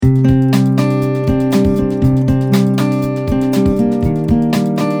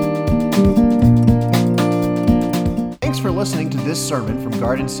sermon from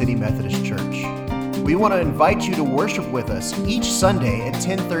Garden City Methodist Church. We want to invite you to worship with us each Sunday at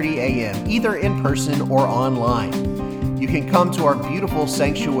 10:30 a.m., either in person or online. You can come to our beautiful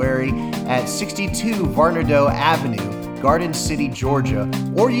sanctuary at 62 Varnado Avenue, Garden City, Georgia,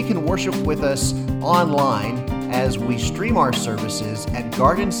 or you can worship with us online as we stream our services at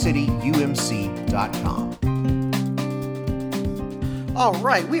gardencityumc.com. All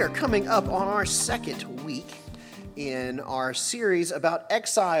right, we are coming up on our second week in our series about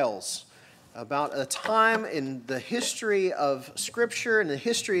exiles, about a time in the history of Scripture and the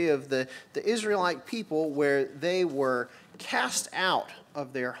history of the Israelite people where they were cast out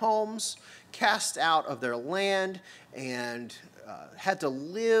of their homes, cast out of their land, and had to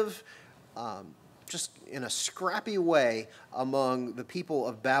live just in a scrappy way among the people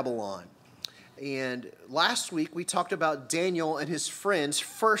of Babylon. And last week we talked about Daniel and his friends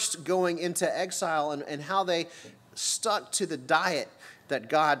first going into exile and how they stuck to the diet that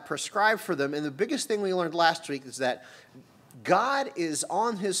God prescribed for them. And the biggest thing we learned last week is that God is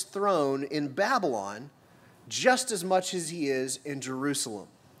on his throne in Babylon just as much as he is in Jerusalem.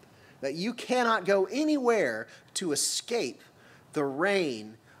 That you cannot go anywhere to escape the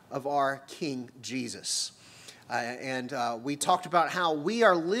reign of our King Jesus. And we talked about how we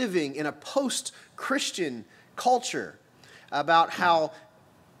are living in a post-Christian culture, about how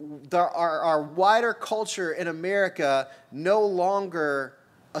our wider culture in America no longer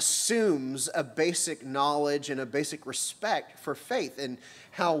assumes a basic knowledge and a basic respect for faith, and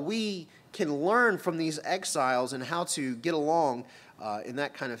how we can learn from these exiles and how to get along in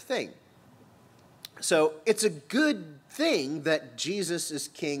that kind of thing. So it's a good thing that Jesus is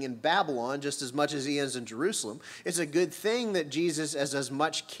king in Babylon just as much as he is in Jerusalem. It's a good thing that Jesus is as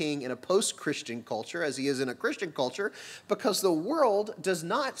much king in a post-Christian culture as he is in a Christian culture, because the world does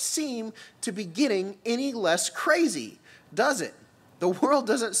not seem to be getting any less crazy, does it? The world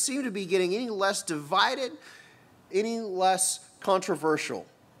doesn't seem to be getting any less divided, any less controversial.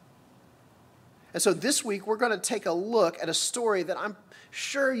 And so this week we're going to take a look at a story that I'm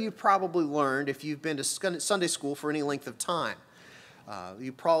sure you probably learned if you've been to Sunday school for any length of time.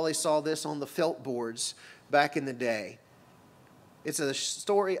 You probably saw this on the felt boards back in the day. It's a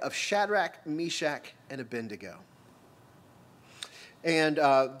story of Shadrach, Meshach, and Abednego. And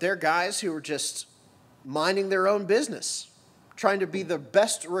they're guys who were just minding their own business, trying to be the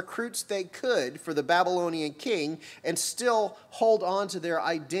best recruits they could for the Babylonian king and still hold on to their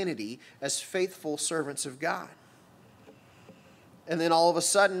identity as faithful servants of God. And then all of a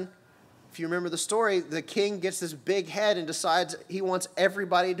sudden, if you remember the story, the king gets this big head and decides he wants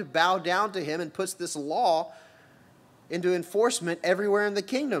everybody to bow down to him and puts this law into enforcement everywhere in the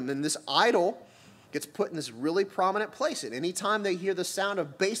kingdom. And this idol gets put in this really prominent place. And anytime they hear the sound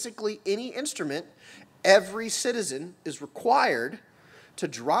of basically any instrument, every citizen is required to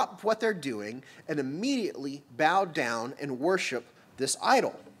drop what they're doing and immediately bow down and worship this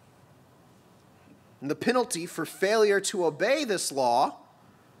idol. And the penalty for failure to obey this law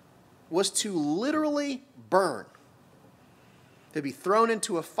was to literally burn. To be thrown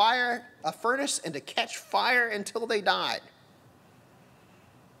into a furnace, and to catch fire until they died.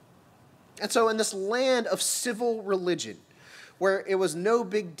 And so in this land of civil religion, where it was no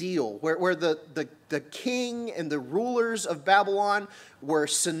big deal, where the king and the rulers of Babylon were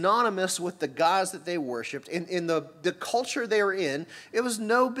synonymous with the gods that they worshipped, in the culture they were in, it was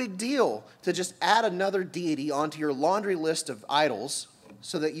no big deal to just add another deity onto your laundry list of idols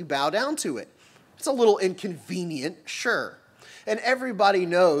so that you bow down to it. It's a little inconvenient, sure. And everybody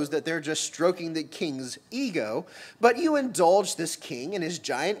knows that they're just stroking the king's ego, but you indulge this king and his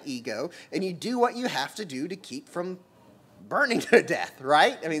giant ego, and you do what you have to do to keep from burning to death,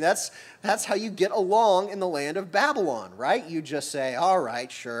 right? I mean, that's how you get along in the land of Babylon, right? You just say, all right,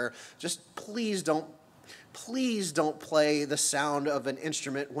 sure, just please don't play the sound of an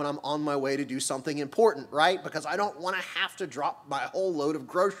instrument when I'm on my way to do something important, right? Because I don't want to have to drop my whole load of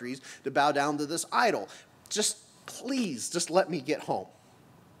groceries to bow down to this idol. Please, just let me get home.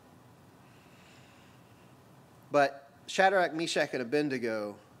 But Shadrach, Meshach, and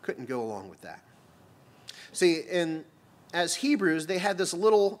Abednego couldn't go along with that. See, as Hebrews, they had this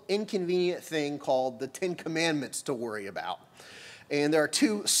little inconvenient thing called the Ten Commandments to worry about. And there are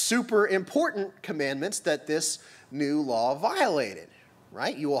two super important commandments that this new law violated,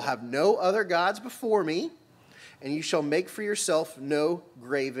 right? You will have no other gods before me, and you shall make for yourself no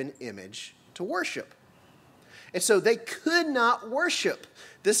graven image to worship. And so they could not worship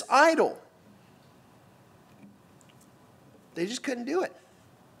this idol. They just couldn't do it.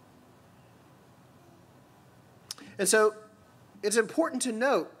 And so it's important to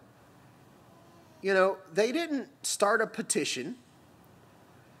note, they didn't start a petition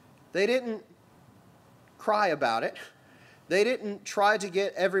They didn't cry about it. They didn't try to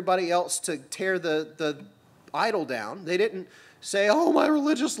get everybody else to tear the idol down. They didn't say, oh, my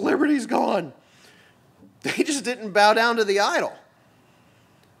religious liberty's gone. They just didn't bow down to the idol.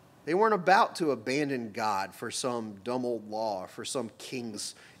 They weren't about to abandon God for some dumb old law, for some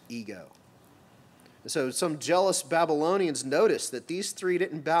king's ego. So some jealous Babylonians noticed that these three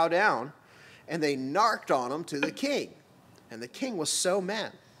didn't bow down, and they narked on them to the king. And the king was so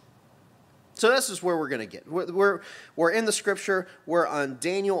mad. So this is where we're going to get. We're in the scripture. We're on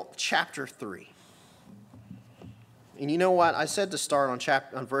Daniel chapter 3. And you know what? I said to start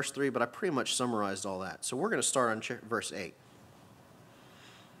on verse 3, but I pretty much summarized all that. So we're going to start on verse 8.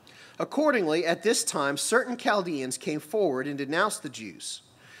 Accordingly, at this time, certain Chaldeans came forward and denounced the Jews.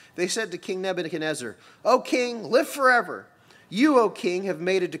 They said to King Nebuchadnezzar, O king, live forever. You, O king, have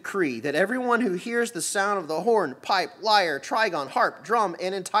made a decree that everyone who hears the sound of the horn, pipe, lyre, trigon, harp, drum,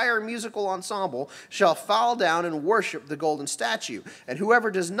 and entire musical ensemble shall fall down and worship the golden statue. And whoever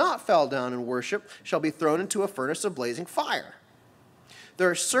does not fall down and worship shall be thrown into a furnace of blazing fire. There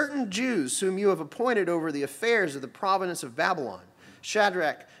are certain Jews whom you have appointed over the affairs of the province of Babylon,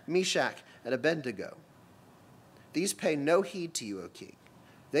 Shadrach, Meshach, and Abednego. These pay no heed to you, O king.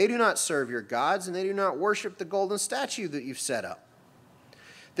 They do not serve your gods, and they do not worship the golden statue that you've set up.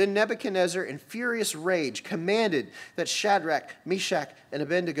 Then Nebuchadnezzar, in furious rage, commanded that Shadrach, Meshach, and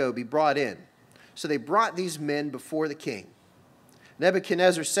Abednego be brought in. So they brought these men before the king.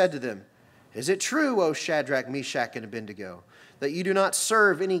 Nebuchadnezzar said to them, Is it true, O Shadrach, Meshach, and Abednego, that you do not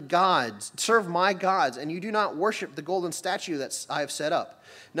serve my gods, and you do not worship the golden statue that I have set up?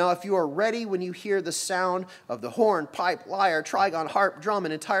 Now, if you are ready when you hear the sound of the horn, pipe, lyre, trigon, harp, drum,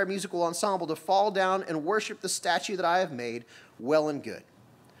 and entire musical ensemble to fall down and worship the statue that I have made, well and good.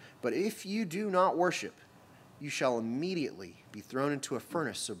 But if you do not worship, you shall immediately be thrown into a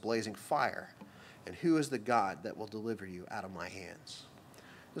furnace of blazing fire. And who is the God that will deliver you out of my hands?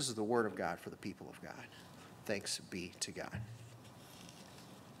 This is the word of God for the people of God. Thanks be to God.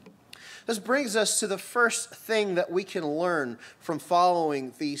 This brings us to the first thing that we can learn from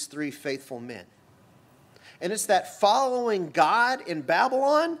following these three faithful men. And it's that following God in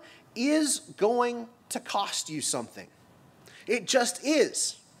Babylon is going to cost you something. It just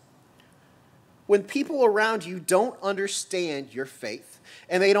is. When people around you don't understand your faith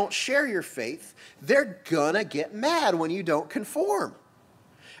and they don't share your faith, they're gonna get mad when you don't conform.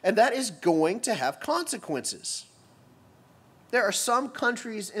 And that is going to have consequences. There are some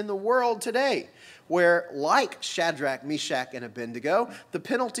countries in the world today where, like Shadrach, Meshach, and Abednego, the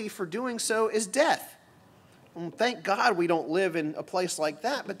penalty for doing so is death. And thank God we don't live in a place like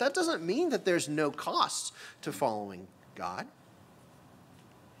that, but that doesn't mean that there's no cost to following God.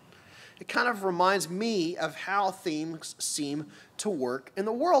 It kind of reminds me of how things seem to work in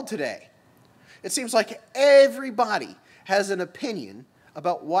the world today. It seems like everybody has an opinion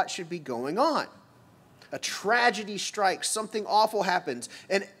about what should be going on. A tragedy strikes, something awful happens,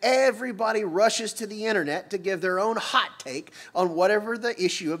 and everybody rushes to the internet to give their own hot take on whatever the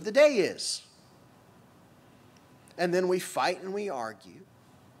issue of the day is. And then we fight and we argue.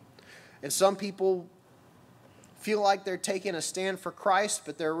 And some people feel like they're taking a stand for Christ,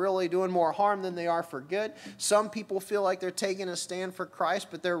 but they're really doing more harm than they are for good. Some people feel like they're taking a stand for Christ,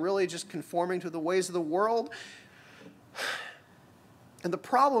 but they're really just conforming to the ways of the world. And the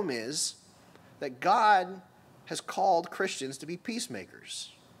problem is that God has called Christians to be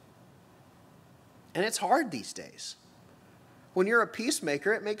peacemakers. And it's hard these days. When you're a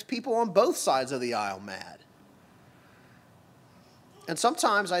peacemaker, it makes people on both sides of the aisle mad. And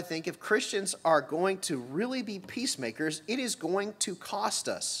sometimes I think if Christians are going to really be peacemakers, it is going to cost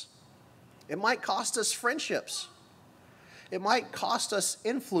us. It might cost us friendships. It might cost us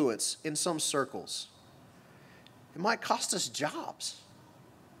influence in some circles. It might cost us jobs.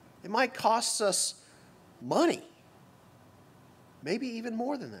 It might cost us money. Maybe even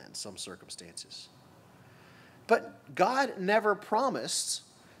more than that in some circumstances. But God never promised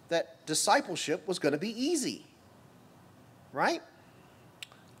that discipleship was going to be easy. Right?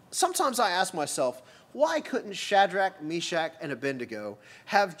 Sometimes I ask myself, why couldn't Shadrach, Meshach, and Abednego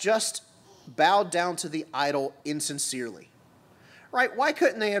have just bowed down to the idol insincerely? Right? Why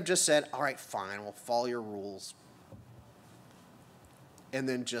couldn't they have just said, all right, fine, we'll follow your rules, and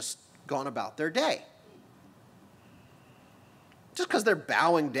then just gone about their day? Just because they're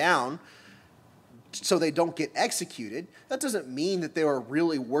bowing down so they don't get executed, that doesn't mean that they were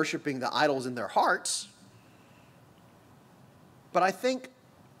really worshiping the idols in their hearts. But I think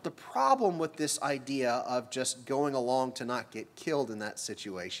the problem with this idea of just going along to not get killed in that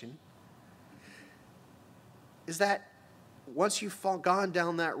situation is that once you've gone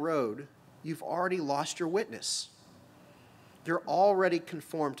down that road, you've already lost your witness. You're already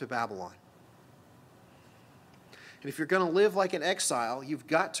conformed to Babylon. And if you're going to live like an exile, you've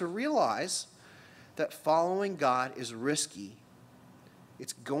got to realize that following God is risky.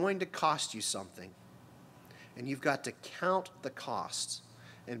 It's going to cost you something. And you've got to count the costs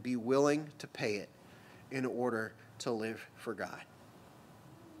and be willing to pay it in order to live for God.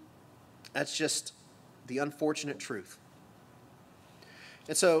 That's just the unfortunate truth.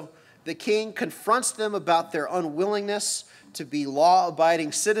 And so the king confronts them about their unwillingness to be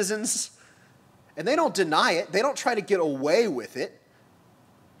law-abiding citizens. And they don't deny it. They don't try to get away with it.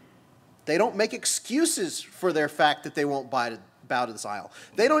 They don't make excuses for their fact that they won't bow to this idol.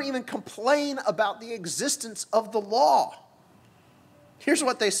 They don't even complain about the existence of the law. Here's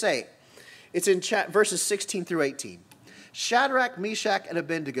what they say. It's in verses 16 through 18. Shadrach, Meshach, and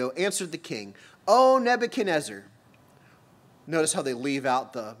Abednego answered the king, "O Nebuchadnezzar." Notice how they leave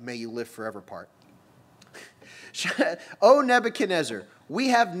out the "may you live forever" part. "O Nebuchadnezzar, we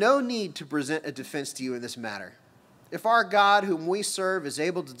have no need to present a defense to you in this matter. If our God, whom we serve, is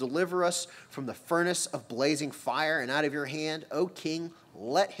able to deliver us from the furnace of blazing fire and out of your hand, O king,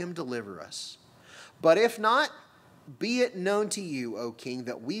 let him deliver us. But if not, be it known to you, O king,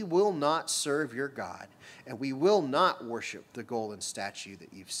 that we will not serve your God, and we will not worship the golden statue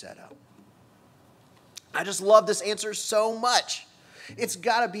that you've set up." I just love this answer so much. It's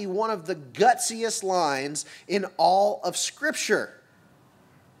got to be one of the gutsiest lines in all of Scripture.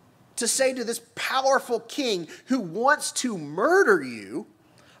 To say to this powerful king who wants to murder you,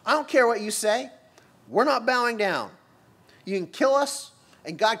 "I don't care what you say, we're not bowing down. You can kill us,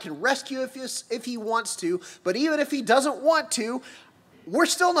 and God can rescue if he wants to, but even if he doesn't want to, we're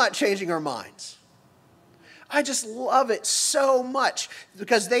still not changing our minds." I just love it so much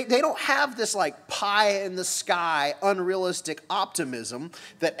because they don't have this like pie in the sky, unrealistic optimism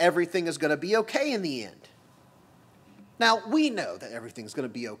that everything is going to be okay in the end. Now, we know that everything's going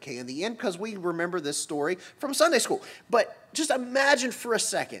to be okay in the end because we remember this story from Sunday school. But just imagine for a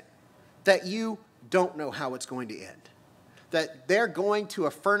second that you don't know how it's going to end. That they're going to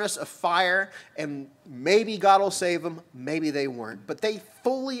a furnace of fire and maybe God will save them, maybe they weren't. But they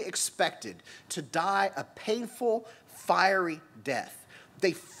fully expected to die a painful, fiery death.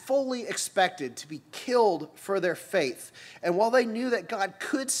 They fully expected to be killed for their faith. And while they knew that God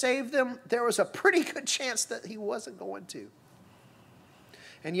could save them, there was a pretty good chance that he wasn't going to.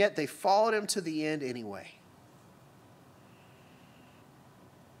 And yet they followed him to the end anyway.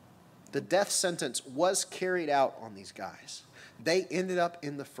 The death sentence was carried out on these guys. They ended up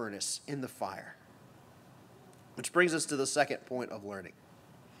in the furnace, in the fire. Which brings us to the second point of learning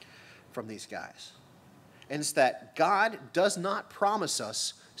from these guys. And it's that God does not promise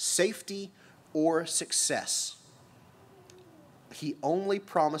us safety or success. He only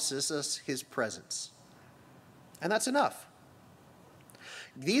promises us his presence. And that's enough.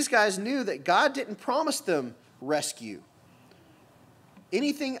 These guys knew that God didn't promise them rescue,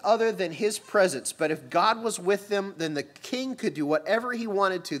 anything other than his presence. But if God was with them, then the king could do whatever he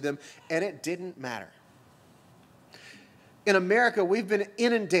wanted to them, and it didn't matter. In America, we've been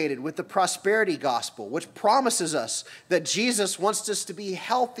inundated with the prosperity gospel, which promises us that Jesus wants us to be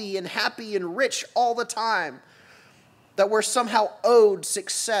healthy and happy and rich all the time, that we're somehow owed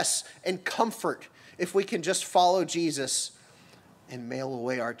success and comfort if we can just follow Jesus and mail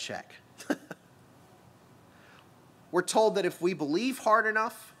away our check. We're told that if we believe hard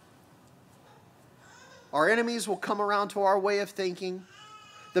enough, our enemies will come around to our way of thinking.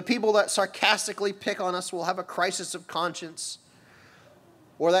 The people that sarcastically pick on us will have a crisis of conscience.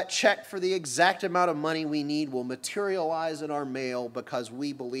 Or that check for the exact amount of money we need will materialize in our mail because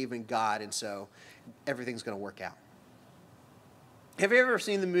we believe in God, and so everything's going to work out. Have you ever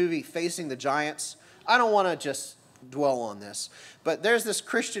seen the movie Facing the Giants? I don't want to just dwell on this, but there's this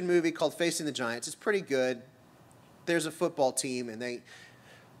Christian movie called Facing the Giants. It's pretty good. There's a football team, and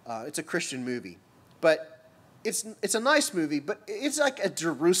it's a Christian movie. But it's a nice movie, but it's like a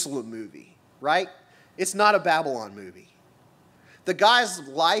Jerusalem movie, right? It's not a Babylon movie. The guy's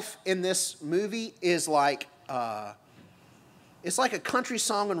life in this movie is like it's like a country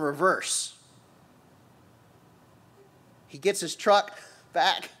song in reverse. He gets his truck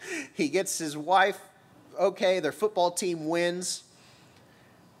back. He gets his wife. Okay, their football team wins.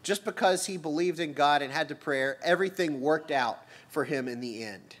 Just because he believed in God and had to pray, everything worked out for him in the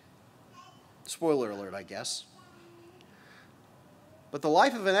end. Spoiler alert, I guess. But the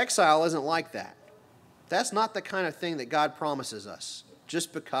life of an exile isn't like that. That's not the kind of thing that God promises us.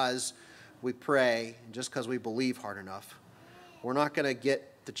 Just because we pray, just because we believe hard enough, we're not going to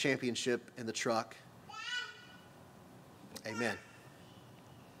get the championship in the truck. Amen.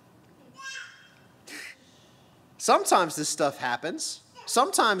 Sometimes this stuff happens.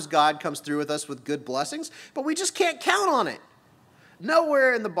 Sometimes God comes through with us with good blessings, but we just can't count on it.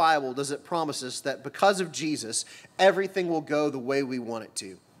 Nowhere in the Bible does it promise us that because of Jesus, everything will go the way we want it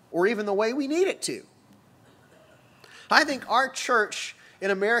to, or even the way we need it to. I think our church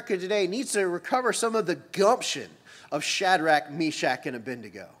in America today needs to recover some of the gumption of Shadrach, Meshach, and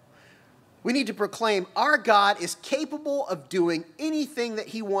Abednego. We need to proclaim our God is capable of doing anything that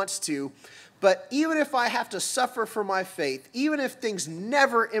he wants to, but even if I have to suffer for my faith, even if things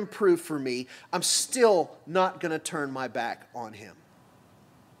never improve for me, I'm still not going to turn my back on him.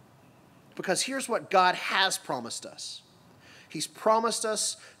 Because here's what God has promised us. He's promised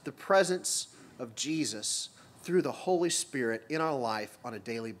us the presence of Jesus through the Holy Spirit in our life on a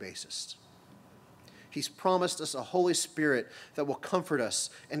daily basis. He's promised us a Holy Spirit that will comfort us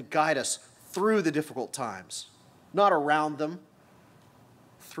and guide us through the difficult times, not around them,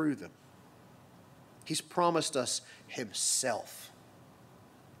 through them. He's promised us himself.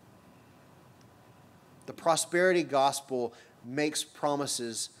 The prosperity gospel makes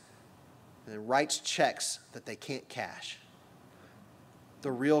promises and writes checks that they can't cash.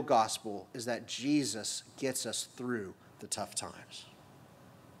 The real gospel is that Jesus gets us through the tough times.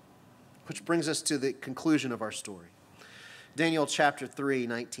 Which brings us to the conclusion of our story. Daniel chapter 3,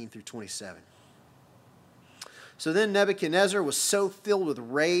 19 through 27. So then Nebuchadnezzar was so filled with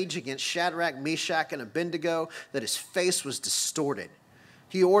rage against Shadrach, Meshach, and Abednego that his face was distorted.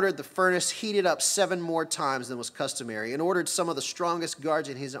 He ordered the furnace heated up 7 more times than was customary, and ordered some of the strongest guards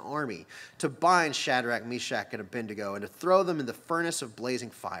in his army to bind Shadrach, Meshach, and Abednego and to throw them in the furnace of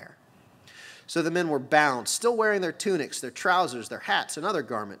blazing fire. So the men were bound, still wearing their tunics, their trousers, their hats, and other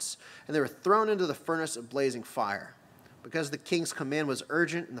garments, and they were thrown into the furnace of blazing fire. Because the king's command was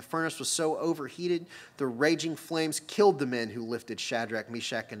urgent and the furnace was so overheated, the raging flames killed the men who lifted Shadrach,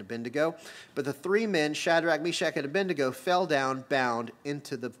 Meshach, and Abednego. But the 3 men, Shadrach, Meshach, and Abednego, fell down bound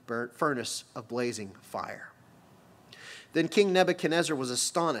into the furnace of blazing fire. Then King Nebuchadnezzar was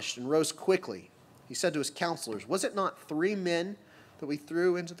astonished and rose quickly. He said to his counselors, "Was it not 3 men that we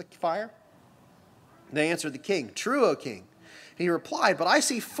threw into the fire?" And they answered the king, "True, O king." He replied, "But I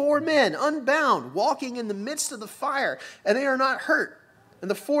see 4 men unbound walking in the midst of the fire, and they are not hurt.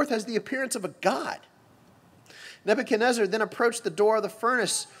 And the 4th has the appearance of a god." Nebuchadnezzar then approached the door of the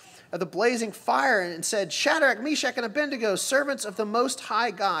furnace of the blazing fire and said, "Shadrach, Meshach, and Abednego, servants of the Most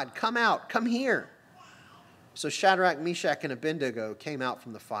High God, come out, come here." So Shadrach, Meshach, and Abednego came out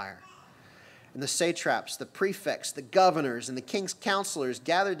from the fire. And the satraps, the prefects, the governors, and the king's counselors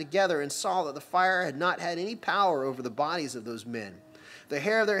gathered together and saw that the fire had not had any power over the bodies of those men. The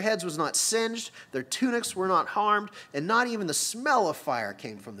hair of their heads was not singed, their tunics were not harmed, and not even the smell of fire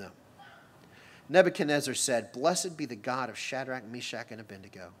came from them. Nebuchadnezzar said, "Blessed be the God of Shadrach, Meshach, and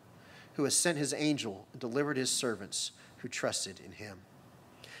Abednego, who has sent his angel and delivered his servants who trusted in him."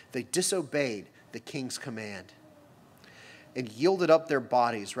 They disobeyed the king's command and yielded up their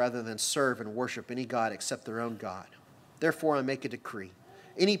bodies rather than serve and worship any god except their own God. Therefore I make a decree.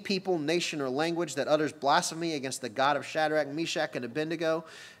 Any people, nation, or language that utters blasphemy against the God of Shadrach, Meshach, and Abednego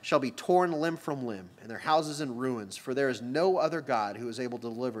shall be torn limb from limb, and their houses in ruins, for there is no other God who is able to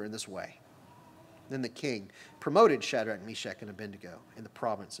deliver in this way. Then the king promoted Shadrach, Meshach, and Abednego in the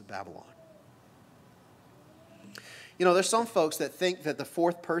province of Babylon. You know, there's some folks that think that the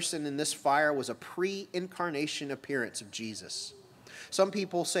 4th person in this fire was a pre-incarnation appearance of Jesus. Some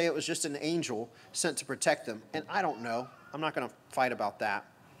people say it was just an angel sent to protect them, and I don't know. I'm not going to fight about that.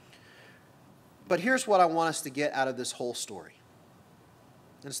 But here's what I want us to get out of this whole story.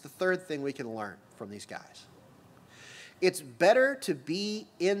 And it's the 3rd thing we can learn from these guys. It's better to be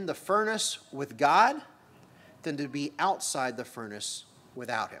in the furnace with God than to be outside the furnace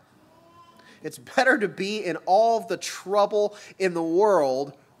without him. It's better to be in all the trouble in the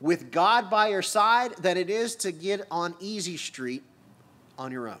world with God by your side than it is to get on easy street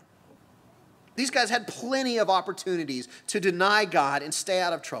on your own. These guys had plenty of opportunities to deny God and stay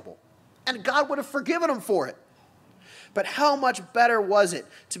out of trouble. And God would have forgiven them for it. But how much better was it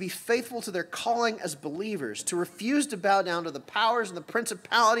to be faithful to their calling as believers, to refuse to bow down to the powers and the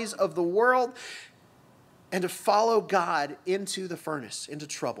principalities of the world, and to follow God into the furnace, into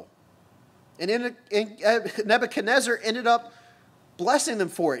trouble. And Nebuchadnezzar ended up blessing them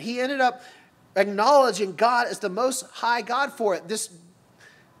for it. He ended up acknowledging God as the Most High God for it. This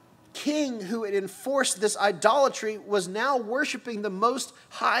king who had enforced this idolatry was now worshiping the Most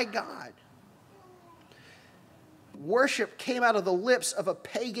High God. Worship came out of the lips of a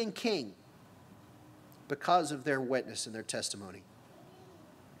pagan king because of their witness and their testimony.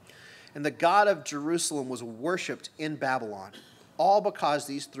 And the God of Jerusalem was worshipped in Babylon, all because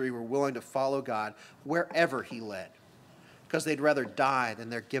these three were willing to follow God wherever he led, because they'd rather die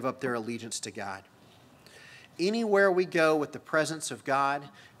than give up their allegiance to God. Anywhere we go with the presence of God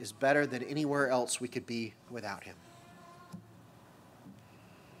is better than anywhere else we could be without him.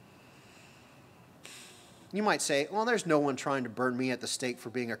 You might say, well, there's no one trying to burn me at the stake for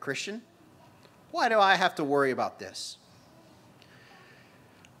being a Christian. Why do I have to worry about this?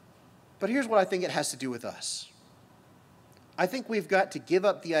 But here's what I think it has to do with us. I think we've got to give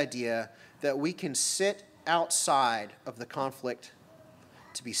up the idea that we can sit outside of the conflict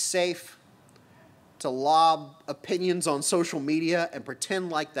to be safe, to lob opinions on social media and pretend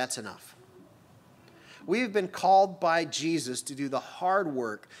like that's enough. We've been called by Jesus to do the hard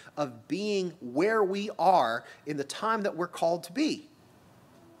work of being where we are in the time that we're called to be,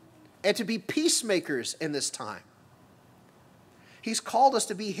 and to be peacemakers in this time. He's called us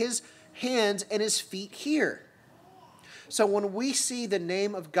to be his hands and his feet here. So when we see the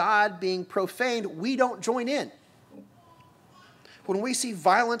name of God being profaned, we don't join in. When we see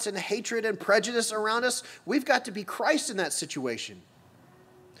violence and hatred and prejudice around us, we've got to be Christ in that situation.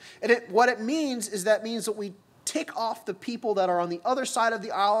 And what it means is that we tick off the people that are on the other side of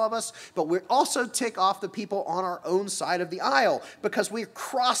the aisle of us, but we also tick off the people on our own side of the aisle, because we're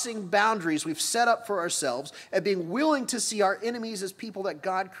crossing boundaries we've set up for ourselves and being willing to see our enemies as people that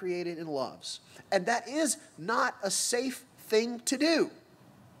God created and loves. And that is not a safe thing to do.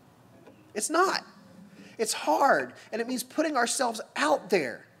 It's not. It's hard, and it means putting ourselves out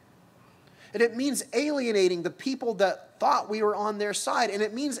there. And it means alienating the people that thought we were on their side. And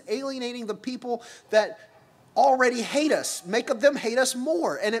it means alienating the people that already hate us, make them hate us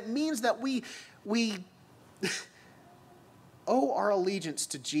more. And it means that we owe our allegiance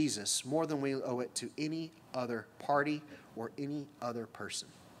to Jesus more than we owe it to any other party or any other person.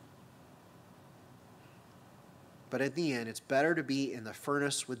 But in the end, it's better to be in the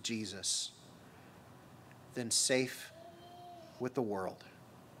furnace with Jesus than safe with the world.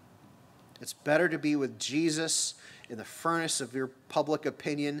 It's better to be with Jesus in the furnace of your public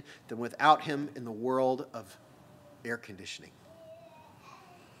opinion than without him in the world of air conditioning.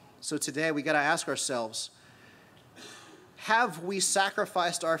 So today we got to ask ourselves, have we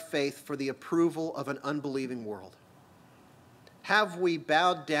sacrificed our faith for the approval of an unbelieving world? Have we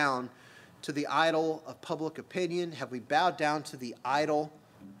bowed down to the idol of public opinion? Have we bowed down to the idol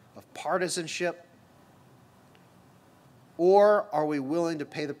of partisanship? Or are we willing to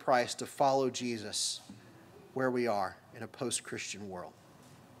pay the price to follow Jesus where we are in a post-Christian world?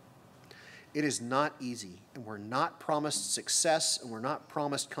 It is not easy, and we're not promised success, and we're not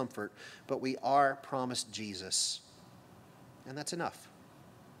promised comfort, but we are promised Jesus. And that's enough.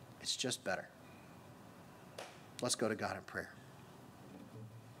 It's just better. Let's go to God in prayer.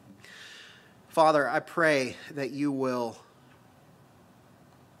 Father, I pray that you will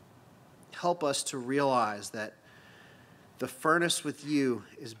help us to realize that the furnace with you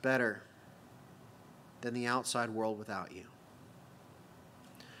is better than the outside world without you.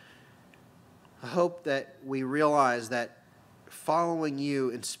 I hope that we realize that following you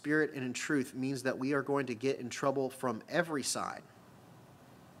in spirit and in truth means that we are going to get in trouble from every side.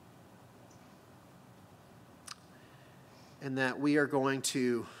 And that we are going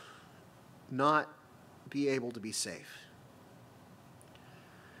to not be able to be safe.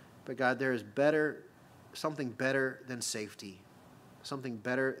 But God, there is something better than safety, something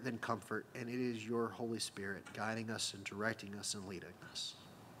better than comfort, and it is your Holy Spirit guiding us and directing us and leading us.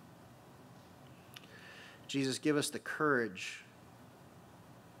 Jesus, give us the courage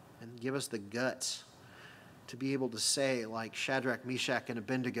and give us the guts to be able to say, like Shadrach, Meshach, and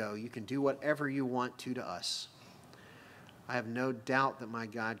Abednego, you can do whatever you want to us. I have no doubt that my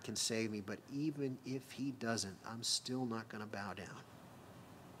God can save me, but even if he doesn't, I'm still not going to bow down.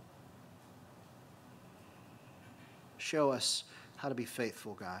 Show us how to be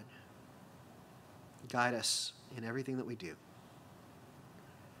faithful, God. Guide us in everything that we do.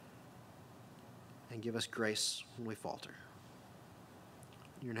 And give us grace when we falter.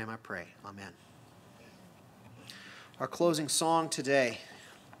 In your name I pray. Amen. Our closing song today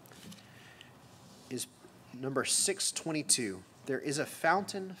is number 622. There is a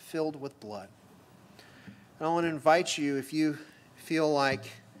fountain filled with blood. And I want to invite you, if you feel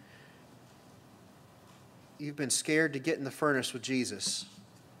like you've been scared to get in the furnace with Jesus,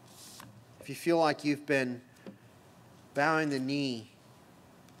 if you feel like you've been bowing the knee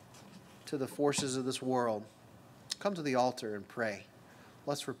to the forces of this world, come to the altar and pray.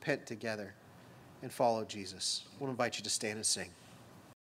 Let's repent together and follow Jesus. I want to invite you to stand and sing.